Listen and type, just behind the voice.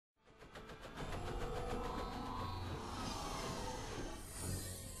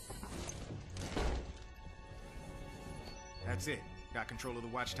That's it. Got control of the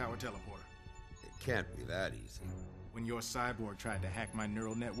Watchtower teleporter. It can't be that easy. When your cyborg tried to hack my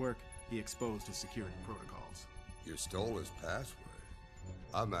neural network, he exposed his security protocols. You stole his password.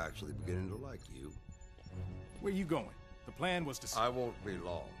 I'm actually beginning to like you. Where you going? The plan was to... I won't be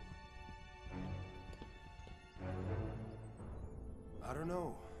long. I don't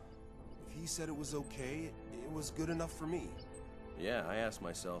know. If he said it was okay, it was good enough for me. Yeah, I asked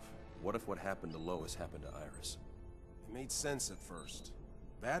myself, what if what happened to Lois happened to Iris? It made sense at first.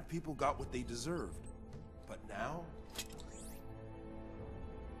 Bad people got what they deserved. But now?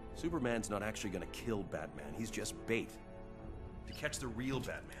 Superman's not actually gonna kill Batman, he's just bait. To catch the real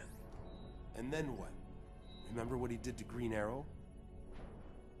Batman. And then what? Remember what he did to Green Arrow?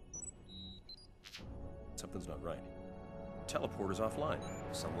 Something's not right. Teleporter's offline.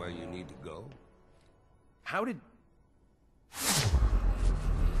 Somewhere you need to go? How did...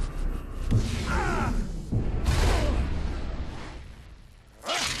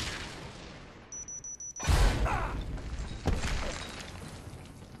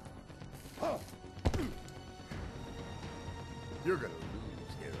 You're gonna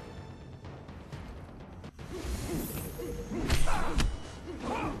lose, hero.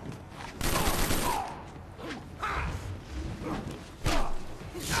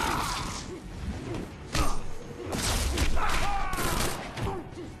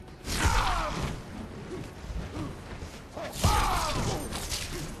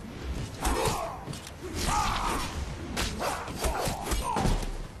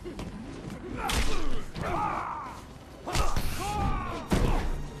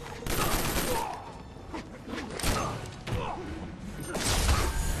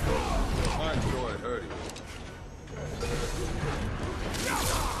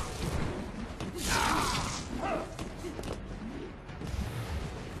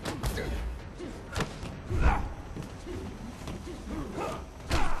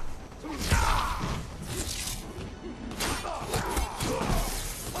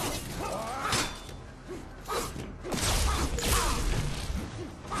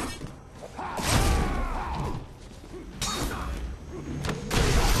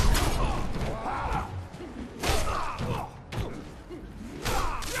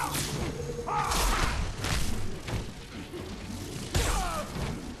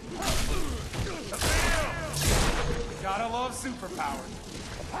 Gotta love superpowers.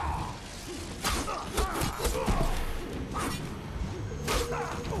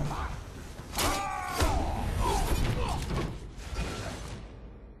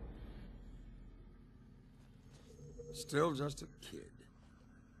 Still just a kid.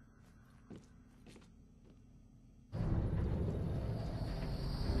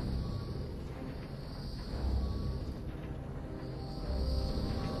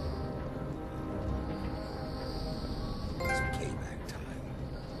 It's payback time.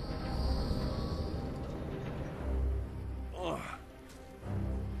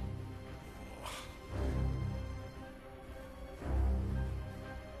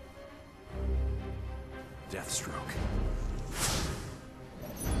 Deathstroke.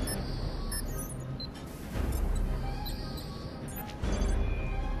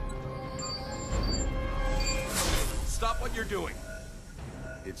 Stop what you're doing.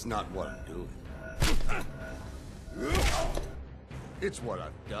 It's not what I'm doing. It's what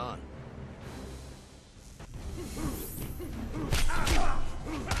I've done.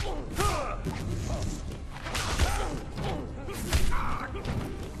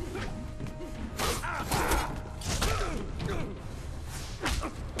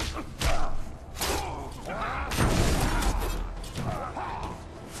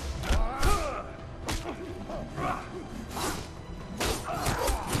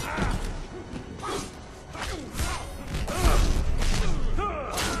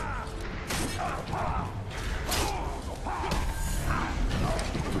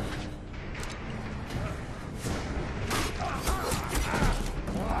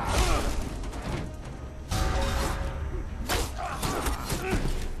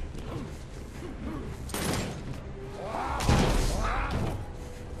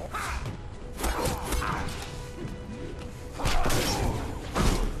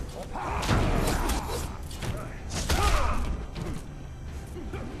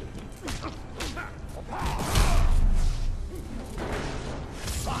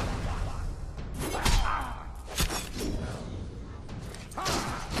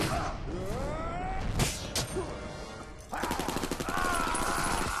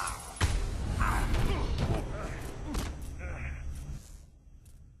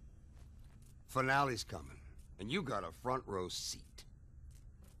 Finale's coming, and you got a front row seat.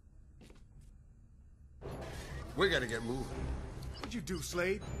 We gotta get moving. What'd you do,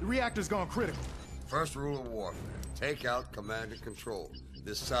 Slade? The reactor's gone critical. First rule of warfare. Take out command and control.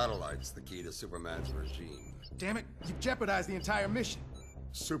 This satellite's the key to Superman's regime. Damn it, you've jeopardized the entire mission.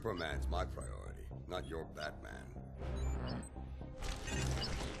 Superman's my priority, not your Batman.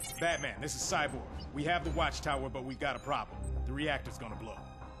 Batman, this is Cyborg. We have the watchtower, but we've got a problem. The reactor's gonna blow.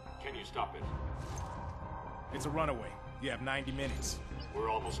 Can you stop it? It's a runaway. You have 90 minutes.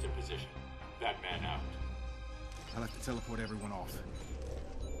 We're almost in position. Batman out. I'll have to teleport everyone off.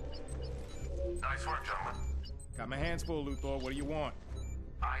 Nice work, gentlemen. Got my hands full, Luthor. What do you want?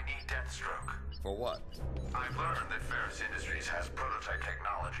 I need Deathstroke. For what? I've learned that Ferris Industries has prototype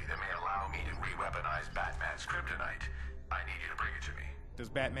technology that may allow me to re-weaponize Batman's kryptonite. I need you to bring it to me. Does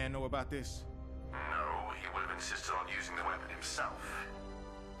Batman know about this? No, he would have insisted on using the weapon himself.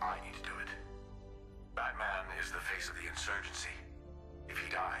 I need to do it. Batman is the face of the insurgency. If he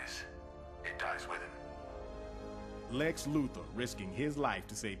dies, it dies with him. Lex Luthor risking his life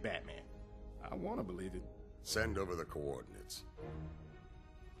to save Batman. I want to believe it. Send over the coordinates.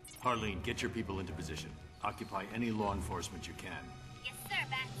 Harleen, get your people into position. Occupy any law enforcement you can. Yes, sir,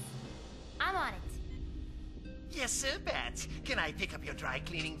 Bats. I'm on it. Yes, sir, Bats. Can I pick up your dry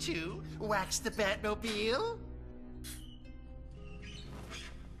cleaning too? Wax the Batmobile?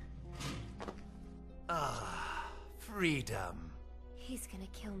 Ah, freedom. He's gonna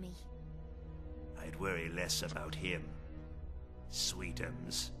kill me. I'd worry less about him.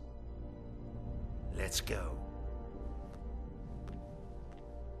 Sweetums. Let's go.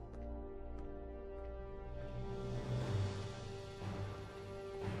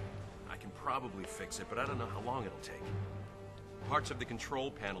 I can probably fix it, but I don't know how long it'll take. Parts of the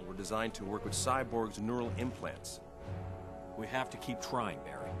control panel were designed to work with Cyborg's neural implants. We have to keep trying,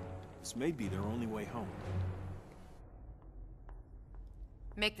 Barry. This may be their only way home.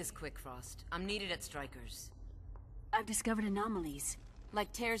 Make this quick, Frost. I'm needed at Stryker's. I've discovered anomalies.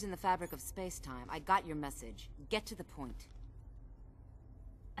 Like tears in the fabric of space-time. I got your message. Get to the point.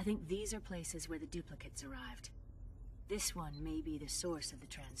 I think these are places where the duplicates arrived. This one may be the source of the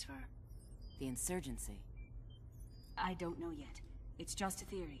transfer. The insurgency. I don't know yet. It's just a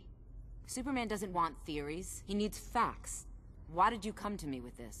theory. Superman doesn't want theories. He needs facts. Why did you come to me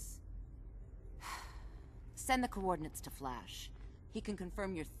with this? Send the coordinates to Flash. He can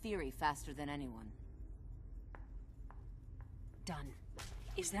confirm your theory faster than anyone. Done.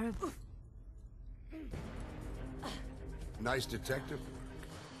 Is there a... Nice detective work,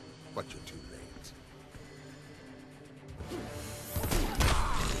 but you're too late.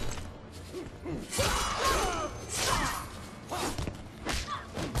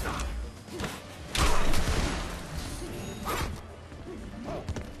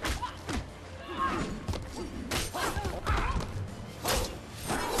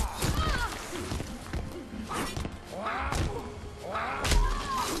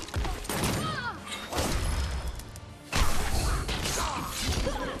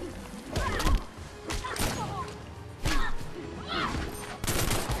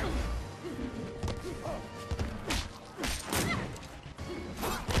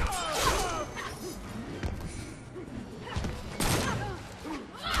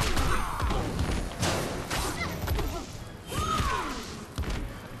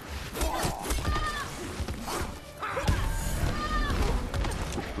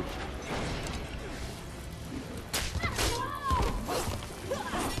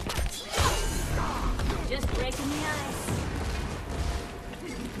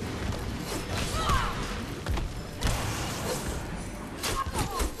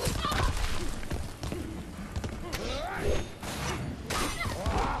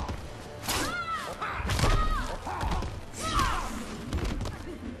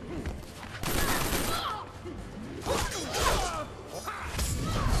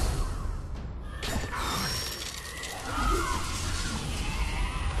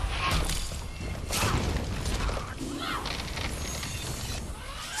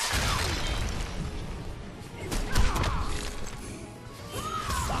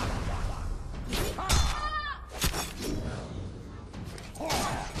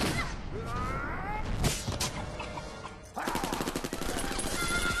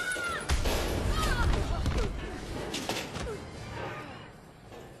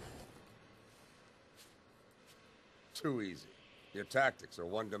 Too easy. Your tactics are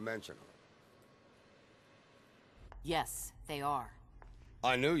one-dimensional. Yes, they are.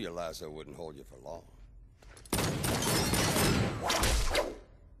 I knew your lasso wouldn't hold you for long.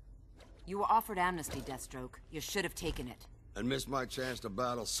 You were offered amnesty, Deathstroke. You should have taken it. And missed my chance to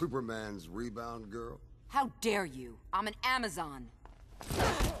battle Superman's rebound girl? How dare you? I'm an Amazon.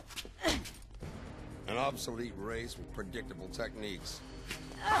 An obsolete race with predictable techniques.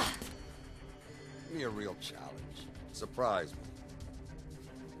 Give me a real challenge. Surprise me.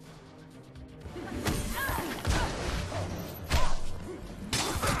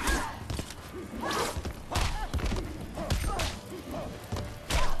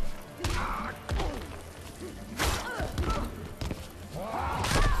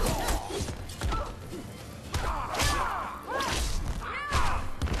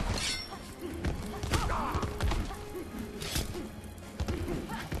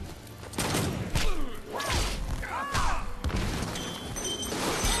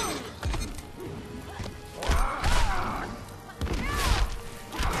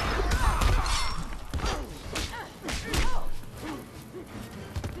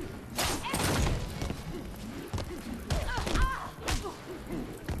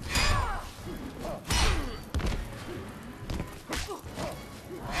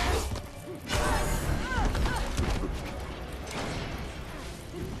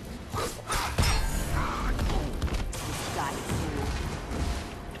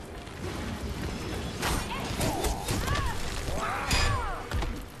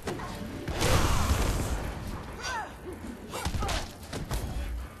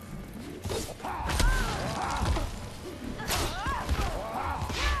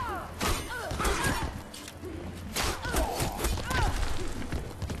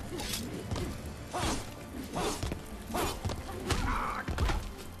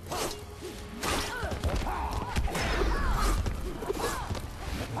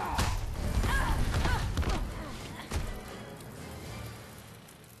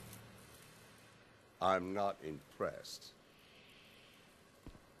 I'm not impressed.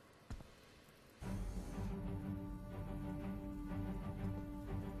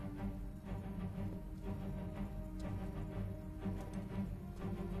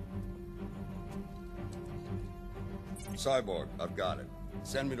 Cyborg, I've got it.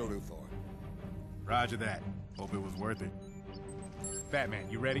 Send me to Luthor. Roger that. Hope it was worth it. Batman,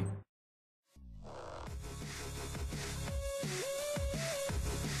 you ready?